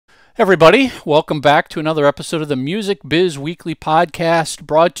Everybody, welcome back to another episode of the Music Biz Weekly Podcast,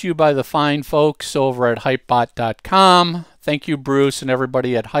 brought to you by the fine folks over at Hypebot.com. Thank you, Bruce, and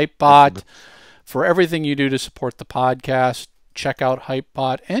everybody at Hypebot for everything you do to support the podcast. Check out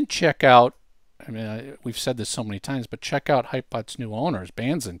Hypebot and check out, we've said this so many times, but check out Hypebot's new owners,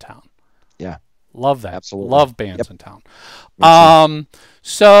 Bands in Town. Yeah. Love that. Absolutely. Love Bands in Town.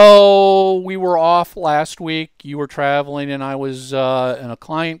 So we were off last week. You were traveling and I was in a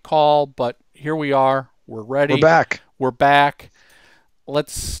client call, but here we are. We're ready. We're back.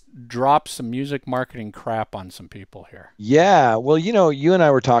 Let's drop some music marketing crap on some people here. Yeah. Well, you and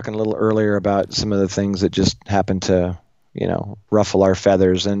I were talking a little earlier about some of the things that just happened to, ruffle our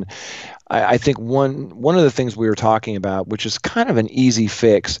feathers. And I think one of the things we were talking about, which is kind of an easy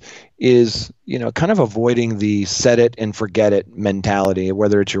fix, is, kind of avoiding the set it and forget it mentality,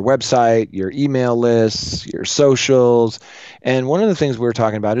 whether it's your website, your email lists, your socials. And one of the things we were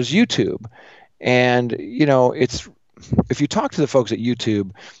talking about is YouTube. And, if you talk to the folks at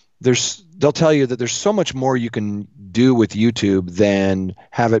YouTube, they'll tell you that there's so much more you can do with YouTube than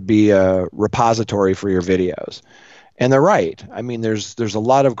have it be a repository for your videos. And they're right. I mean, there's a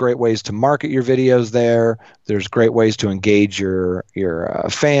lot of great ways to market your videos there. There's great ways to engage your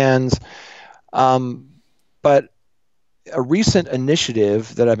fans. But a recent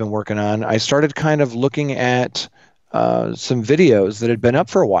initiative that I've been working on, I started kind of looking at some videos that had been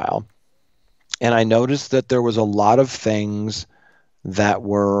up for a while. And I noticed that there was a lot of things that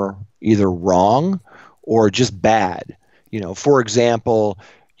were either wrong or just bad. For example,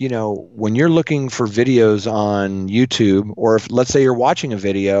 when you're looking for videos on YouTube, or if let's say you're watching a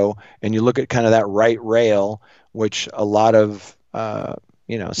video and you look at kind of that right rail, which a lot of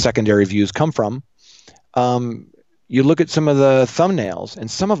secondary views come from, you look at some of the thumbnails, and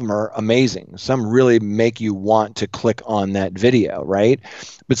some of them are amazing. Some really make you want to click on that video, right?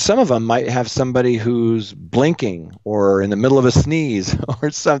 But some of them might have somebody who's blinking or in the middle of a sneeze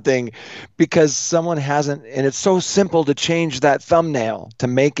or something because someone hasn't, and it's so simple to change that thumbnail to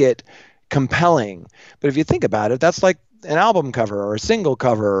make it compelling. But if you think about it, that's like an album cover or a single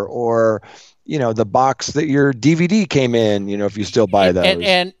cover or, the box that your DVD came in, if you still buy those.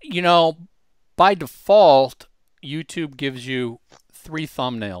 And by default, YouTube gives you 3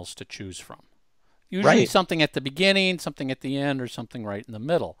 thumbnails to choose from. Usually something at the beginning, something at the end, or something right in the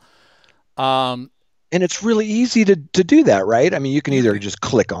middle. And it's really easy to do that, right? I mean, you can either just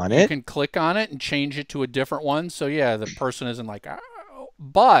click on it. You can click on it and change it to a different one. So yeah, the person isn't like, oh.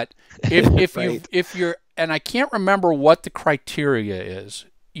 But if you're, and I can't remember what the criteria is.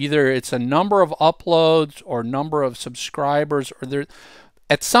 Either it's a number of uploads or number of subscribers, or there,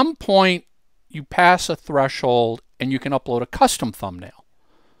 at some point, you pass a threshold and you can upload a custom thumbnail,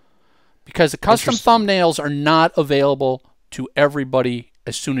 because the custom thumbnails are not available to everybody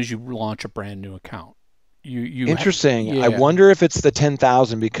as soon as you launch a brand new account. Interesting. Yeah. I wonder if it's the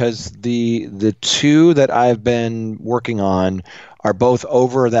 10,000, because the 2 that I've been working on are both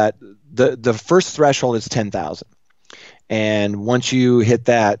over that. The first threshold is 10,000. And once you hit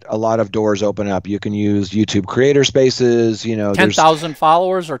that, a lot of doors open up. You can use YouTube creator spaces, 10,000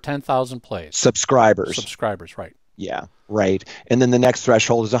 followers or 10,000 plays? Subscribers. Subscribers, right. Yeah, right. And then the next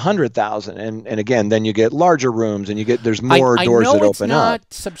threshold is 100,000. And again, then you get larger rooms and there's more doors that open up. I know it's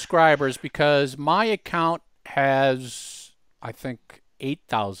not subscribers, because my account has, I think,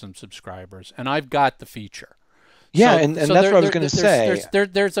 8,000 subscribers, and I've got the feature. Yeah, and that's what I was going to say.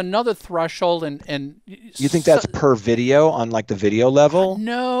 There's another threshold, and you think that's per video on like the video level?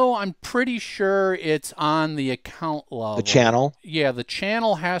 No, I'm pretty sure it's on the account level. The channel? Yeah, the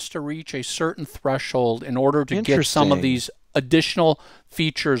channel has to reach a certain threshold in order to get some of these additional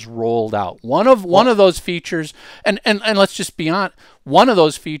features rolled out. One of those features, and let's just be honest, one of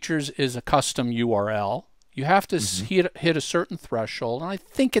those features is a custom URL. You have to hit a certain threshold, and I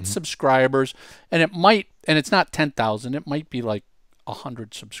think it's subscribers, and it's not 10,000. It might be like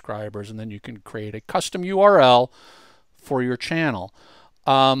 100 subscribers, and then you can create a custom URL for your channel.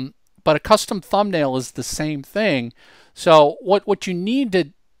 But a custom thumbnail is the same thing. So what you need to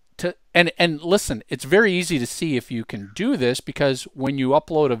and listen, it's very easy to see if you can do this, because when you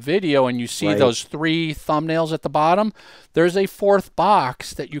upload a video and you see those 3 thumbnails at the bottom, there's a 4th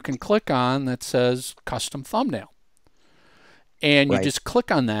box that you can click on that says custom thumbnail. And you just click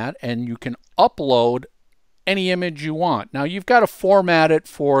on that and you can upload any image you want. Now you've got to format it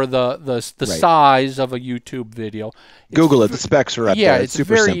for the size of a YouTube video. Google it, the specs are up there. It's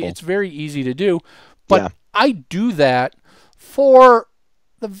super simple. It's very easy to do. But I do that for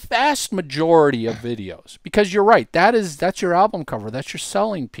the vast majority of videos, because you're right, that's your album cover, that's your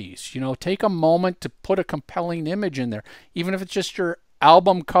selling piece. Take a moment to put a compelling image in there, even if it's just your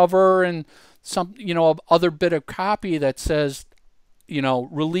album cover and some, other bit of copy that says,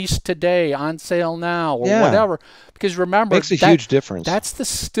 released today, on sale now, or whatever. Because remember, makes a huge difference. That's the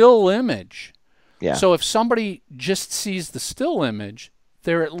still image. Yeah. So if somebody just sees the still image,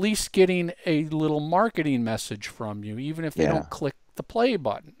 they're at least getting a little marketing message from you, even if they don't click the play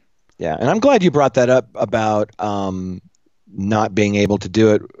button. Yeah, and I'm glad you brought that up about not being able to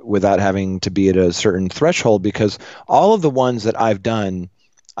do it without having to be at a certain threshold, because all of the ones that I've done,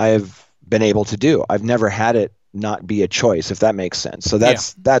 I've been able to do. I've never had it not be a choice, if that makes sense. So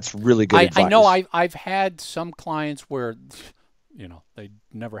that's really good advice. I know I've had some clients where, they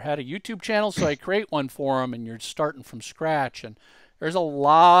never had a YouTube channel, so I create one for them, and you're starting from scratch, and there's a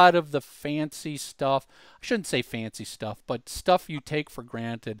lot of the fancy stuff. I shouldn't say fancy stuff, but stuff you take for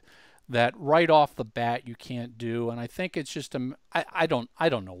granted that right off the bat you can't do. And I think it's just I don't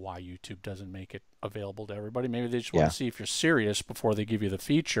know why YouTube doesn't make it available to everybody. Maybe they just want to see if you're serious before they give you the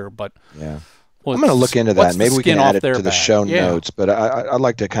feature. But I'm going to look into that. Maybe we can add it to the show notes. But I'd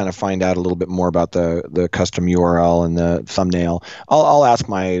like to kind of find out a little bit more about the custom URL and the thumbnail. I'll ask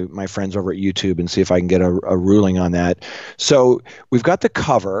my friends over at YouTube and see if I can get a ruling on that. So we've got the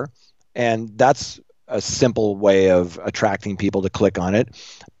cover, and that's a simple way of attracting people to click on it.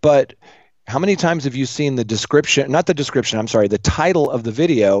 But how many times have you seen the description, not the description, I'm sorry, the title of the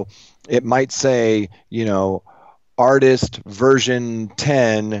video? It might say, artist version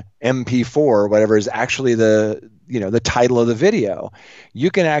 10 MP4, whatever is actually the title of the video.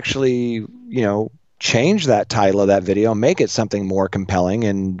 You can actually, change that title of that video, make it something more compelling,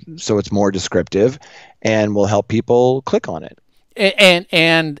 and so it's more descriptive and will help people click on it.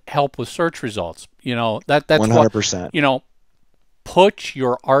 And help with search results. That's 100%. What, put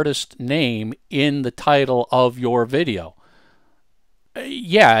your artist name in the title of your video.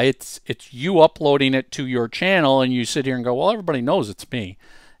 It's you uploading it to your channel, and you sit here and go, well, everybody knows it's me.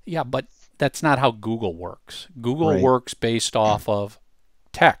 Yeah, but that's not how Google works. Google works based off of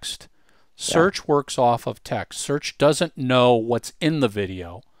text. Search works off of text. Search doesn't know what's in the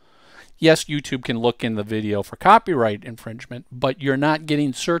video. Yes, YouTube can look in the video for copyright infringement, but you're not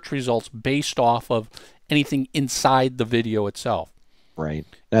getting search results based off of anything inside the video itself. Right.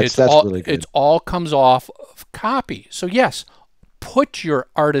 That's really good. It all comes off of copy. So yes, put your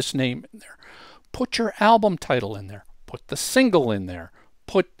artist name in there. Put your album title in there. Put the single in there.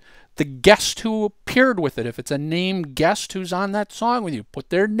 Put the guest who appeared with it. If it's a named guest who's on that song with you, put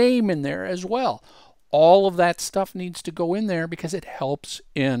their name in there as well. All of that stuff needs to go in there because it helps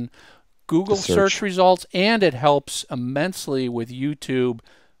in Google search results, and it helps immensely with YouTube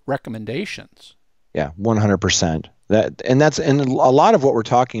recommendations. Yeah, 100%. That's a lot of what we're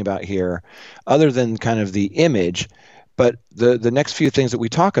talking about here, other than kind of the image, but the next few things that we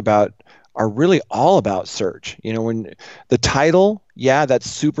talk about are really all about search. When the title, that's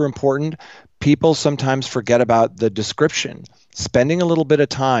super important. People sometimes forget about the description, spending a little bit of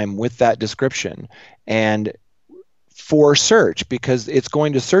time with that description and for search, because it's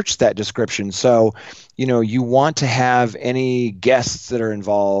going to search that description. So, you want to have any guests that are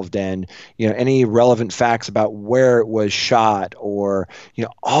involved and, any relevant facts about where it was shot, or,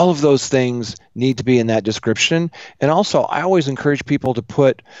 all of those things need to be in that description. And also, I always encourage people to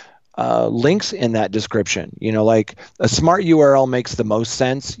put links in that description. Like a smart URL makes the most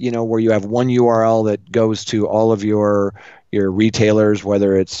sense, where you have one URL that goes to all of your retailers,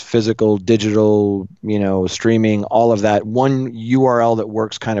 whether it's physical, digital, streaming, all of that. One URL that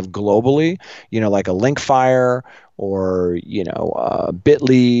works kind of globally, like a Linkfire or,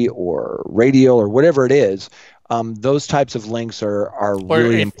 Bitly or Radial or whatever it is. Those types of links are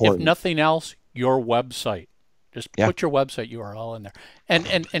really important. If nothing else, your website. Just put your website URL in there.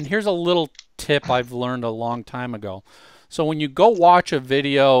 And here's a little tip I've learned a long time ago. So when you go watch a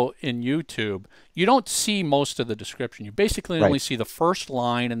video in YouTube, you don't see most of the description. You basically only see the first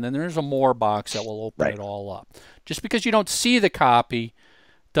line, and then there's a more box that will open it all up. Just because you don't see the copy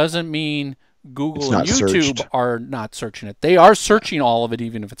doesn't mean Google and YouTube are not searching it. They are searching all of it,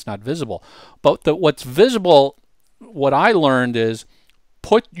 even if it's not visible. But what's visible, what I learned is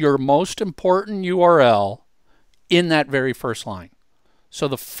put your most important URL in that very first line. So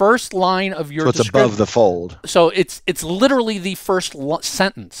the first line of your description, above the fold. So it's literally the first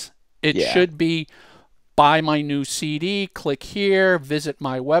sentence. It should be, buy my new CD, click here, visit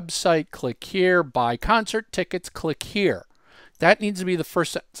my website, click here, buy concert tickets, click here. That needs to be the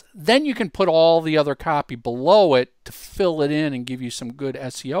first sentence. Then you can put all the other copy below it to fill it in and give you some good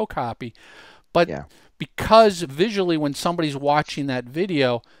SEO copy. But because visually when somebody's watching that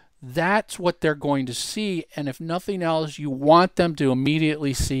video, that's what they're going to see. And if nothing else, you want them to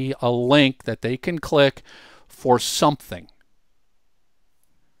immediately see a link that they can click for something.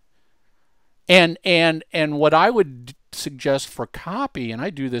 And what I would suggest for copy, and I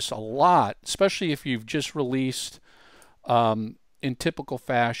do this a lot, especially if you've just released, in typical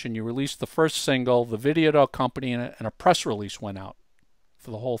fashion, you released the first single, the video to accompany, and a press release went out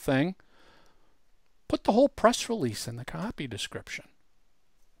for the whole thing. Put the whole press release in the copy description.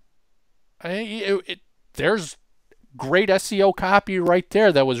 There's great SEO copy right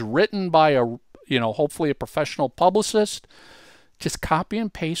there that was written by a, hopefully a professional publicist. Just copy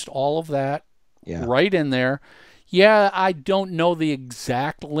and paste all of that right in there. Yeah, I don't know the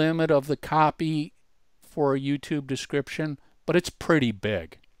exact limit of the copy for a YouTube description, but it's pretty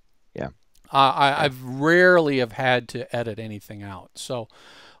big. Yeah. I've rarely have had to edit anything out. So,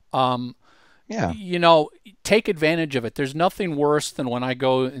 take advantage of it. There's nothing worse than when I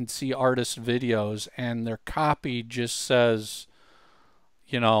go and see artists' videos and their copy just says,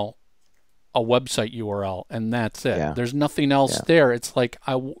 a website URL, and that's it. Yeah. There's nothing else there. It's like,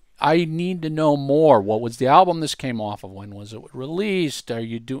 I need to know more. What was the album this came off of? When was it released? Are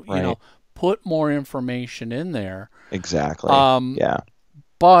you doing, put more information in there. Exactly.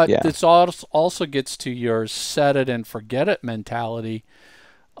 But this also gets to your set it and forget it mentality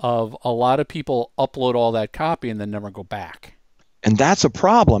of a lot of people upload all that copy and then never go back. And that's a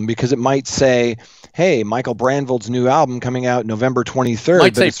problem because it might say, hey, Michael Brandvold's new album coming out November 23rd,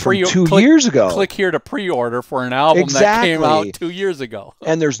 but it's from 2 years ago. Click here to pre-order for an album that came out 2 years ago.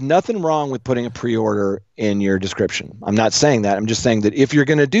 And there's nothing wrong with putting a pre-order in your description. I'm not saying that. I'm just saying that if you're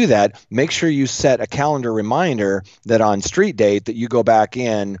going to do that, make sure you set a calendar reminder that on street date that you go back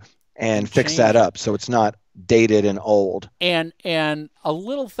in and fix that up so it's not dated and old. And a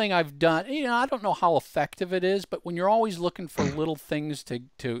little thing I've done, I don't know how effective it is, but when you're always looking for little things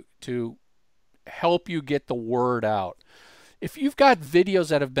to help you get the word out, if you've got videos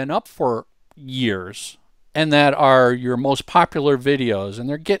that have been up for years and that are your most popular videos and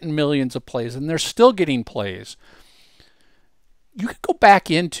they're getting millions of plays and they're still getting plays, you can go back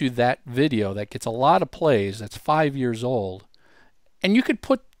into that video that gets a lot of plays that's 5 years old, and you could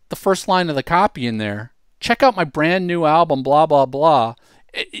put the first line of the copy in there. Check out my brand new album, blah, blah, blah.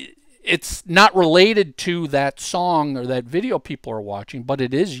 It's not related to that song or that video people are watching, but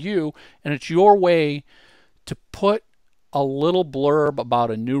it is you, and it's your way to put a little blurb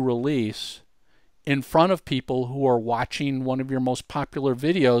about a new release in front of people who are watching one of your most popular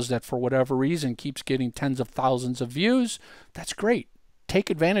videos that for whatever reason keeps getting tens of thousands of views. That's great.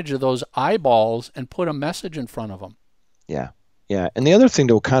 Take advantage of those eyeballs and put a message in front of them. Yeah. Yeah, and the other thing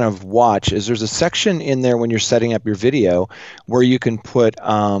to kind of watch is there's a section in there when you're setting up your video where you can put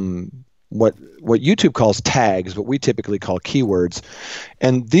what YouTube calls tags, what we typically call keywords,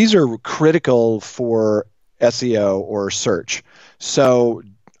 and these are critical for SEO or search. So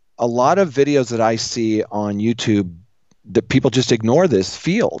a lot of videos that I see on YouTube, that people just ignore this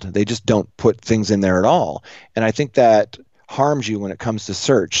field. They just don't put things in there at all, and I think that harms you when it comes to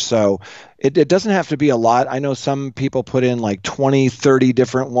search. So it doesn't have to be a lot. I know some people put in like 20, 30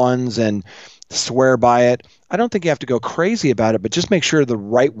 different ones and swear by it. I don't think you have to go crazy about it, but just make sure the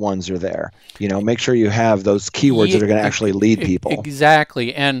right ones are there. Make sure you have those keywords that are going to actually lead people.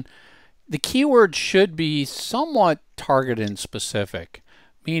 Exactly. And the keyword should be somewhat targeted and specific,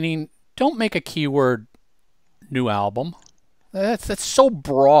 meaning don't make a keyword new album. That's so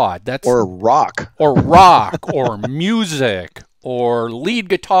broad. Or rock. Or music, or lead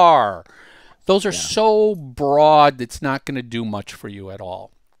guitar. Those are so broad, it's not going to do much for you at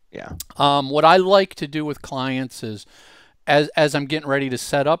all. Yeah. What I like to do with clients is, as I'm getting ready to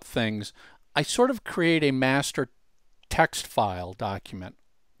set up things, I sort of create a master text file document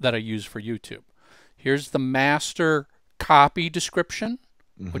that I use for YouTube. Here's the master copy description,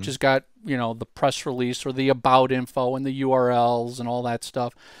 which has got, the press release or the about info and the URLs and all that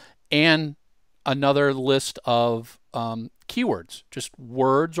stuff, and another list of keywords, just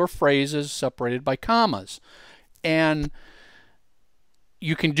words or phrases separated by commas. And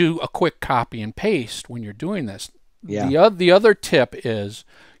you can do a quick copy and paste when you're doing this. Yeah. The other tip is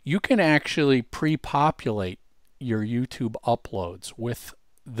you can actually pre-populate your YouTube uploads with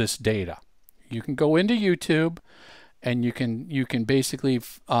this data. You can go into YouTube and you can basically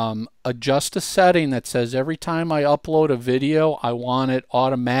adjust a setting that says every time I upload a video, I want it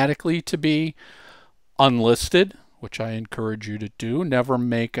automatically to be unlisted, which I encourage you to do. Never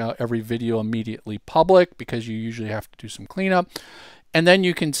make every video immediately public because you usually have to do some cleanup. And then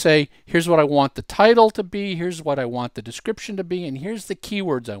you can say, here's what I want the title to be, here's what I want the description to be, and here's the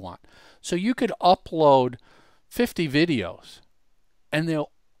keywords I want. So you could upload 50 videos and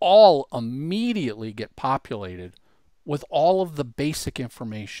they'll all immediately get populated with all of the basic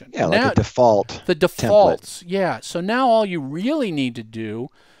information. Yeah, like a default. The defaults. Template. Yeah. So now all you really need to do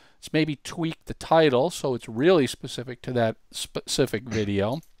is maybe tweak the title so it's really specific to that specific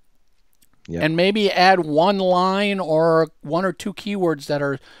video. Yep. And maybe add one line or one or two keywords that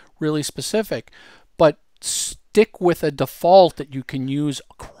are really specific, but stick with a default that you can use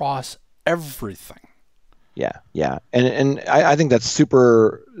across everything. Yeah. And I think that's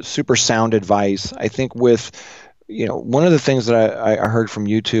super sound advice. I think with, one of the things that I heard from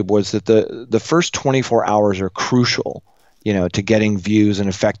YouTube was that the first 24 hours are crucial, to getting views and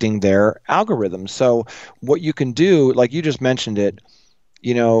affecting their algorithm. So what you can do, like you just mentioned it,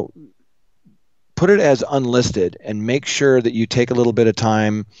 put it as unlisted and make sure that you take a little bit of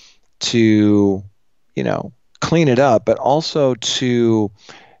time to, clean it up, but also to,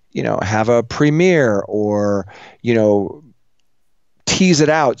 have a premiere or, tease it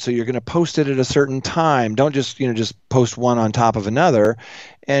out. So you're going to post it at a certain time. Don't just post one on top of another,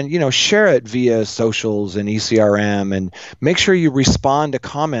 and, share it via socials and ECRM, and make sure you respond to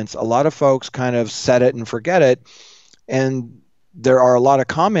comments. A lot of folks kind of set it and forget it. And there are a lot of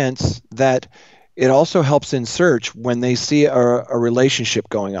comments that it also helps in search when they see a relationship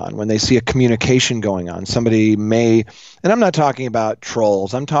going on, when they see a communication going on. Somebody may, and I'm not talking about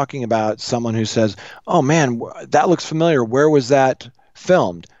trolls, I'm talking about someone who says, oh man, that looks familiar. Where was that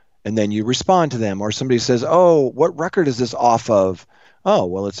filmed? And then you respond to them. Or somebody says, oh, what record is this off of? Oh,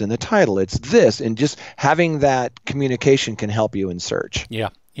 well, it's in the title. It's this. And just having that communication can help you in search. Yeah.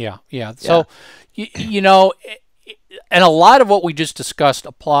 So, and a lot of what we just discussed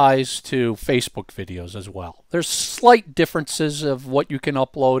applies to Facebook videos as well. There's slight differences of what you can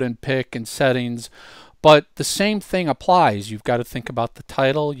upload and pick and settings, but the same thing applies. You've got to think about the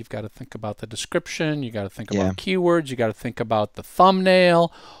title. You've got to think about the description. You've got to think about keywords. You've got to think about the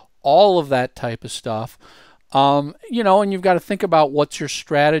thumbnail, all of that type of stuff. And you've got to think about what's your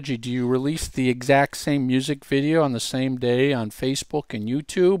strategy. Do you release the exact same music video on the same day on Facebook and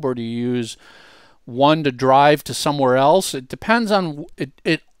YouTube, or do you use one to drive to somewhere else? It depends on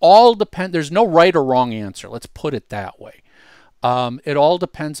it all depends. There's no right or wrong answer. Let's put it that way. It all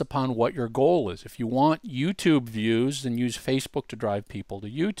depends upon what your goal is. If you want YouTube views, then use Facebook to drive people to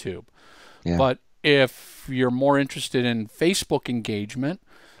YouTube. Yeah. But if you're more interested in Facebook engagement,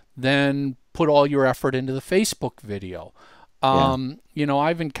 then put all your effort into the Facebook video.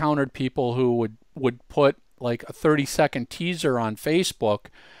 I've encountered people who would put like a 30-second teaser on Facebook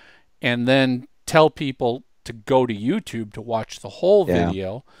and then tell people to go to YouTube to watch the whole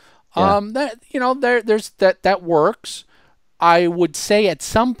video. That works. I would say at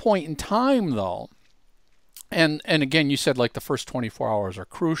some point in time though, and again, you said like the first 24 hours are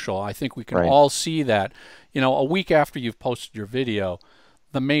crucial. I think we can all see that, a week after you've posted your video,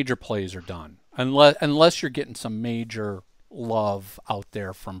 the major plays are done. Unless you're getting some major love out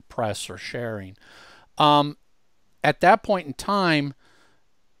there from press or sharing. At that point in time,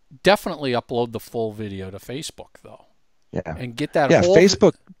 definitely upload the full video to Facebook though. Yeah. And get that whole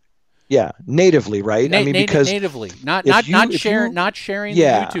Facebook. Yeah, natively, right? Because natively, not sharing the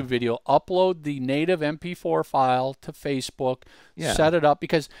YouTube video. Upload the native MP4 file to Facebook. Yeah. Set it up,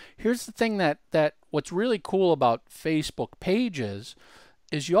 because here's the thing that what's really cool about Facebook pages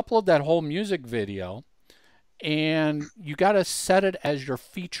is you upload that whole music video, and you got to set it as your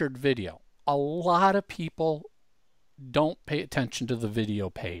featured video. A lot of people don't pay attention to the video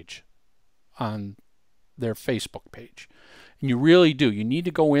page on their Facebook page. And you really do. You need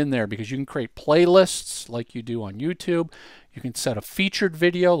to go in there, because you can create playlists like you do on YouTube. You can set a featured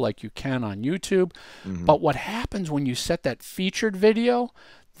video like you can on YouTube. Mm-hmm. But what happens when you set that featured video,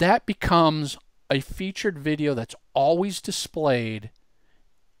 that becomes a featured video that's always displayed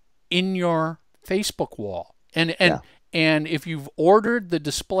in your Facebook wall. And if you've ordered the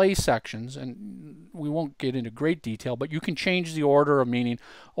display sections, and we won't get into great detail, but you can change the order of meaning,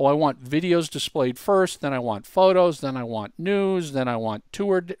 oh, I want videos displayed first, then I want photos, then I want news, then I want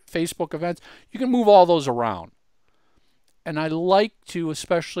toured Facebook events. You can move all those around. And I like to,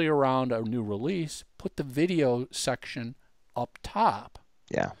 especially around a new release, put the video section up top.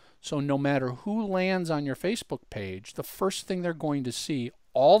 Yeah. So no matter who lands on your Facebook page, the first thing they're going to see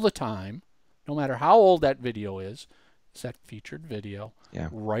all the time, no matter how old that video is that featured video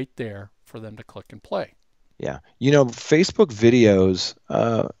right there for them to click and play. Yeah. Facebook videos,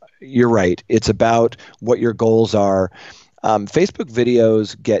 you're right. It's about what your goals are. Facebook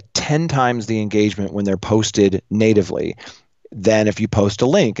videos get 10 times the engagement when they're posted natively than if you post a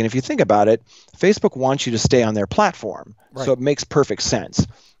link. And if you think about it, Facebook wants you to stay on their platform. Right. So it makes perfect sense.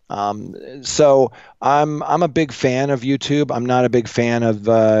 So I'm a big fan of YouTube. I'm not a big fan of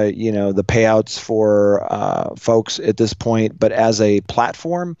the payouts for folks at this point, but as a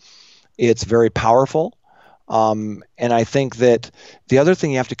platform, it's very powerful. And I think that the other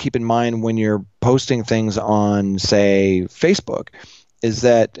thing you have to keep in mind when you're posting things on, say, Facebook, is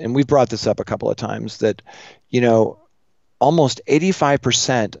that, and we've brought this up a couple of times, that, almost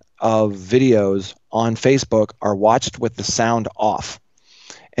 85% of videos on Facebook are watched with the sound off.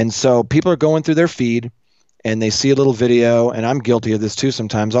 And so people are going through their feed and they see a little video, and I'm guilty of this too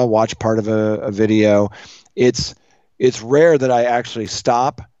sometimes. I'll watch part of a video. It's rare that I actually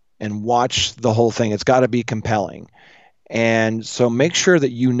stop and watch the whole thing. It's got to be compelling. And so make sure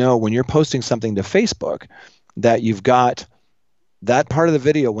that when you're posting something to Facebook that you've got that part of the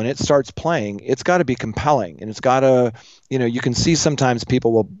video, when it starts playing, it's got to be compelling, and it's got to, you can see sometimes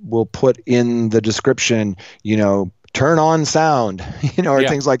people will put in the description, turn on sound, or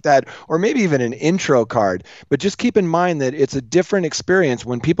things like that, or maybe even an intro card. But just keep in mind that it's a different experience.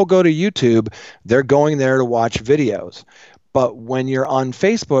 When people go to YouTube, they're going there to watch videos. But when you're on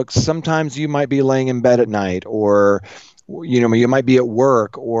Facebook, sometimes you might be laying in bed at night, or, you might be at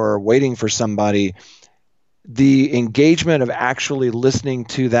work or waiting for somebody. The engagement of actually listening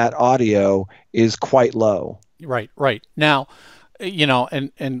to that audio is quite low. Right. Now,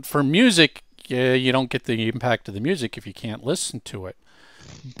 and for music, you don't get the impact of the music if you can't listen to it.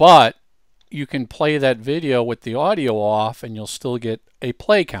 But you can play that video with the audio off and you'll still get a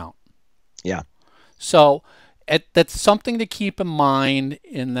play count. Yeah. So that's something to keep in mind,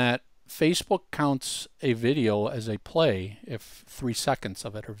 in that Facebook counts a video as a play if 3 seconds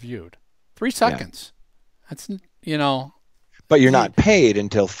of it are viewed. 3 seconds. Yeah. That's, But you're not paid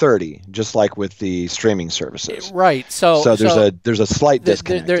until 30, just like with the streaming services. Right. So there's a slight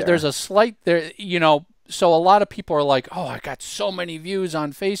disconnect there. There's a slight there, so a lot of people are like, oh, I got so many views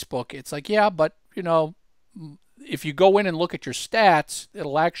on Facebook. It's like, yeah, but, if you go in and look at your stats,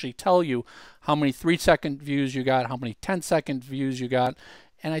 it'll actually tell you how many 3-second views you got, how many 10-second views you got.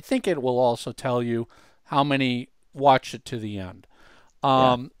 And I think it will also tell you how many watched it to the end.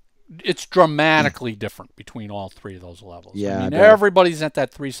 It's dramatically different between all three of those levels. Yeah, everybody's at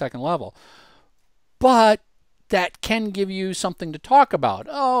that 3-second level. But that can give you something to talk about.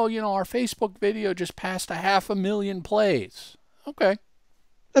 Oh, our Facebook video just passed 500,000 plays. Okay.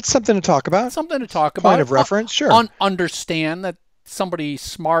 That's something to talk about. Something to talk about. Point of reference, sure. Understand that somebody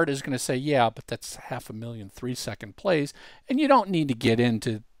smart is going to say, yeah, but that's 500,000 3-second plays. And you don't need to get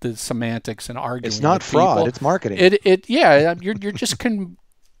into the semantics and arguing. It's not fraud. People. It's marketing. You're just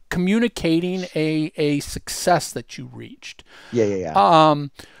communicating a success that you reached. Yeah.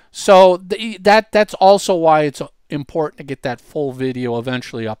 So that's also why it's important to get that full video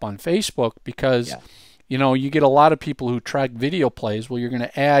eventually up on Facebook, because you get a lot of people who track video plays. Well, you're going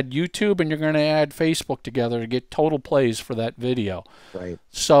to add YouTube and you're going to add Facebook together to get total plays for that video. Right.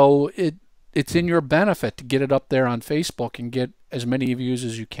 So it's in your benefit to get it up there on Facebook and get as many views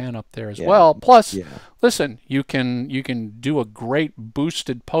as you can up there as well. Plus, listen, you can do a great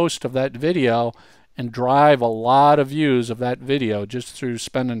boosted post of that video and drive a lot of views of that video just through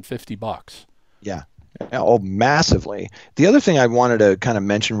spending $50. Yeah. Oh, massively. The other thing I wanted to kind of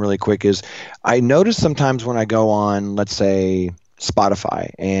mention really quick is I notice sometimes when I go on, let's say,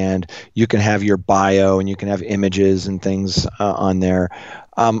 Spotify, and you can have your bio and you can have images and things on there.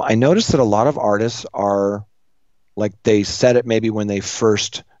 I notice that a lot of artists are like, they set it maybe when they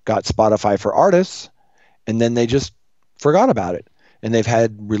first got Spotify for Artists, and then they just forgot about it. And they've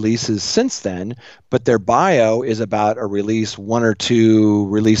had releases since then, but their bio is about a release 1 or 2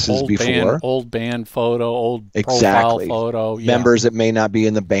 releases before. Old band photo, old profile photo. Yeah. Members that may not be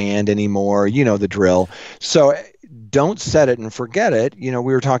in the band anymore, the drill. So don't set it and forget it. We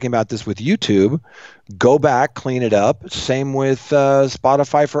were talking about this with YouTube. Go back, clean it up. Same with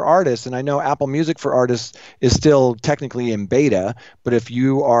Spotify for Artists. And I know Apple Music for Artists is still technically in beta, but if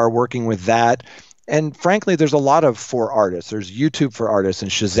you are working with that, and frankly, there's a lot of for artists. There's YouTube for artists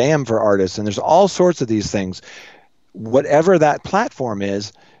and Shazam for artists, and there's all sorts of these things. Whatever that platform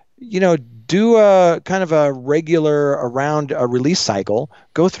is, do a kind of a regular around a release cycle.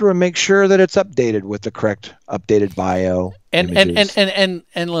 Go through and make sure that it's updated with the correct updated bio. And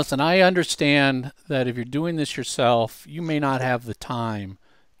listen, I understand that if you're doing this yourself, you may not have the time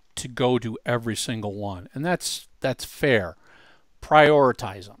to go to every single one, and that's fair.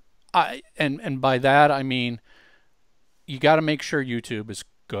 Prioritize them. And by that I mean, you got to make sure YouTube is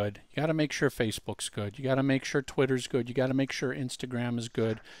good. You got to make sure Facebook's good. You got to make sure Twitter's good. You got to make sure Instagram is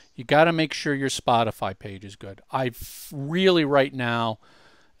good. You got to make sure your Spotify page is good. I really, right now,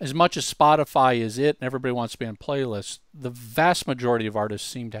 as much as Spotify is it and everybody wants to be on playlists, the vast majority of artists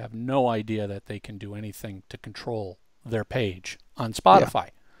seem to have no idea that they can do anything to control their page on Spotify.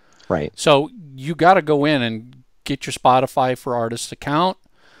 Yeah. Right. So you got to go in and get your Spotify for Artists account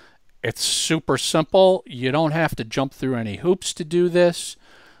It's super simple. You don't have to jump through any hoops to do this.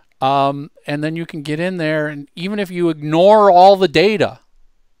 And then you can get in there, and even if you ignore all the data,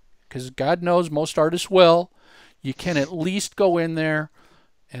 because God knows most artists will, you can at least go in there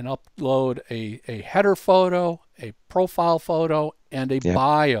and upload a header photo, a profile photo, and a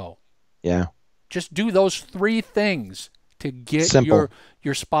bio. Yeah. Just do those 3 things to get Simple.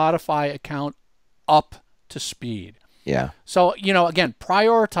 your Spotify account up to speed. Yeah. So, again,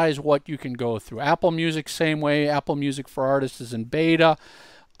 prioritize what you can go through. Apple Music, same way. Apple Music for Artists is in beta.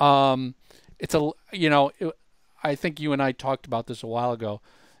 It's I think you and I talked about this a while ago,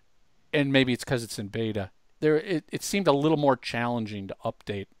 and maybe it's because it's in beta. It seemed a little more challenging to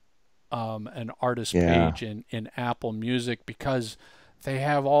update an artist page in Apple Music, because they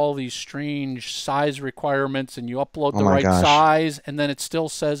have all these strange size requirements, and you upload the right size, and then it still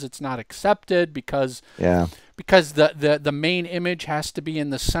says it's not accepted because the main image has to be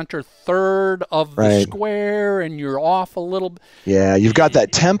in the center third of the square, and you're off a little. Yeah, you've got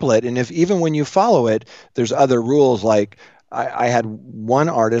that template, and even when you follow it, there's other rules. Like I had one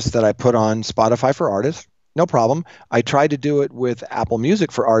artist that I put on Spotify for Artists. No problem. I tried to do it with Apple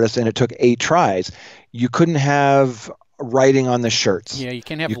Music for Artists, and it took 8 tries. You couldn't have writing on the shirts. Yeah, you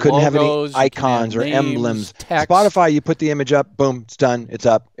can't have couldn't logos, have any icons or names, emblems. text. Spotify, you put the image up, boom, it's done, it's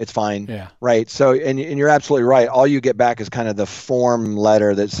up, it's fine. Yeah. Right. So, and you're absolutely right. All you get back is kind of the form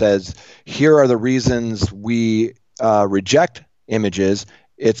letter that says, here are the reasons we reject images.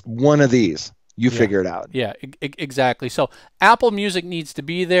 It's one of these. You figure it out. Yeah, exactly. So Apple Music needs to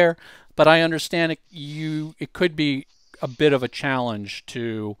be there, but I understand it could be a bit of a challenge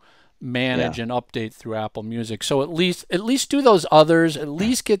to manage and update through Apple Music. So at least do those others. At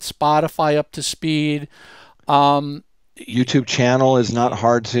least get Spotify up to speed. YouTube channel is not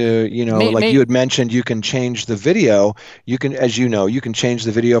hard to, like you had mentioned, you can change the video. You can, as you know, you can change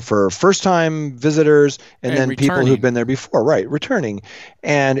the video for first-time visitors and then returning. people who've been there before, returning.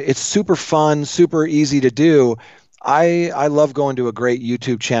 And it's super fun, super easy to do. I love going to a great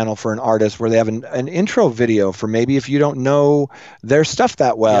YouTube channel for an artist where they have an intro video for maybe if you don't know their stuff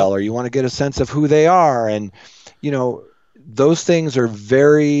that well, or you want to get a sense of who they are. And, those things are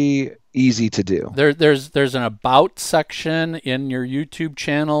very easy to do. There's an about section in your YouTube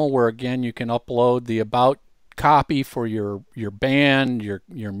channel where, again, you can upload the about copy for your band, your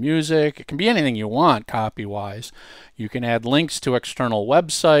music. It can be anything you want copy-wise. You can add links to external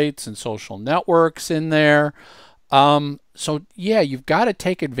websites and social networks in there. So yeah, you've got to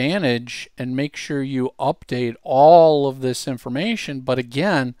take advantage and make sure you update all of this information. But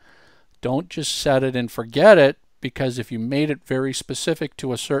again, don't just set it and forget it, because if you made it very specific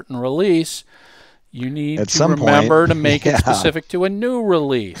to a certain release, you need to remember to make it specific to a new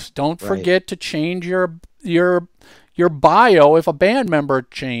release. Don't forget to change your bio. If a band member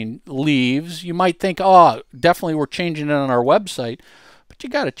leaves, you might think, oh, definitely we're changing it on our website, but you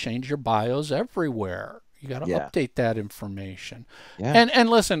got to change your bios everywhere. You got to update that information. Yeah. And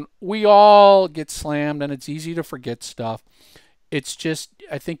listen, we all get slammed, and it's easy to forget stuff. It's just,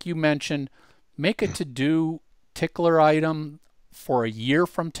 I think you mentioned, make a to-do tickler item for a year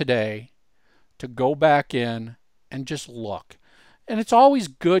from today to go back in and just look. And it's always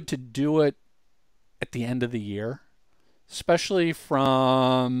good to do it at the end of the year, especially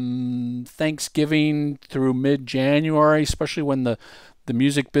from Thanksgiving through mid-January, especially when the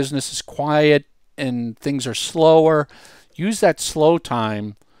music business is quiet and things are slower. Use that slow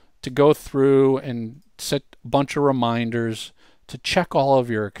time to go through and set a bunch of reminders to check all of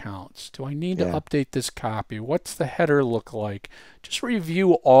your accounts. Do I need to update this copy? What's the header look like? Just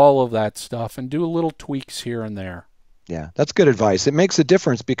review all of that stuff and do little tweaks here and there. Yeah, that's good advice. It makes a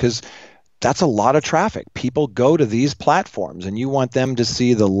difference because that's a lot of traffic. People go to these platforms, and you want them to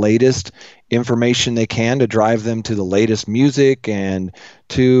see the latest information they can to drive them to the latest music and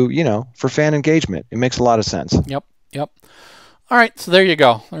to, for fan engagement. It makes a lot of sense. Yep. All right, so there you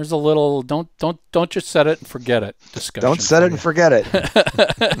go. There's a little don't just set it and forget it discussion. Don't set it and forget it.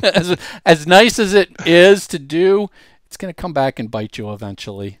 as nice as it is to do, it's going to come back and bite you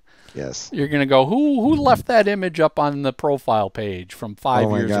eventually. Yes. You're going to go, who left that image up on the profile page from 5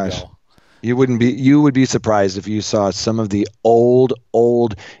 years ago? You would be surprised if you saw some of the old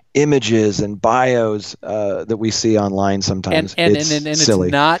images and bios that we see online sometimes. And silly.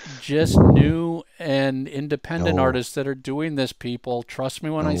 It's not just new and independent artists that are doing this, people. Trust me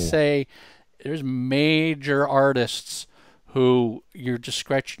when I say there's major artists who you're just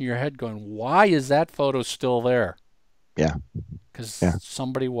scratching your head going, why is that photo still there? Yeah. Because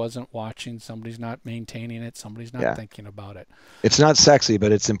somebody wasn't watching, somebody's not maintaining it, somebody's not thinking about it. It's not sexy,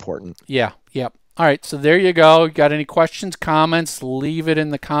 but it's important. Yeah, yep. All right, so there you go. Got any questions, comments, leave it in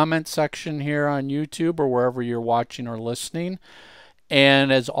the comment section here on YouTube or wherever you're watching or listening.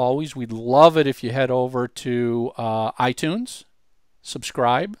 And as always, we'd love it if you head over to iTunes,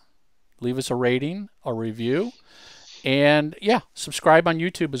 subscribe, leave us a rating, a review, and yeah, subscribe on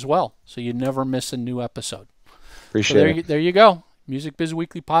YouTube as well so you never miss a new episode. Appreciate it. There you go. Music Biz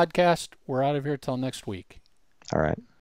Weekly Podcast. We're out of here till next week. All right.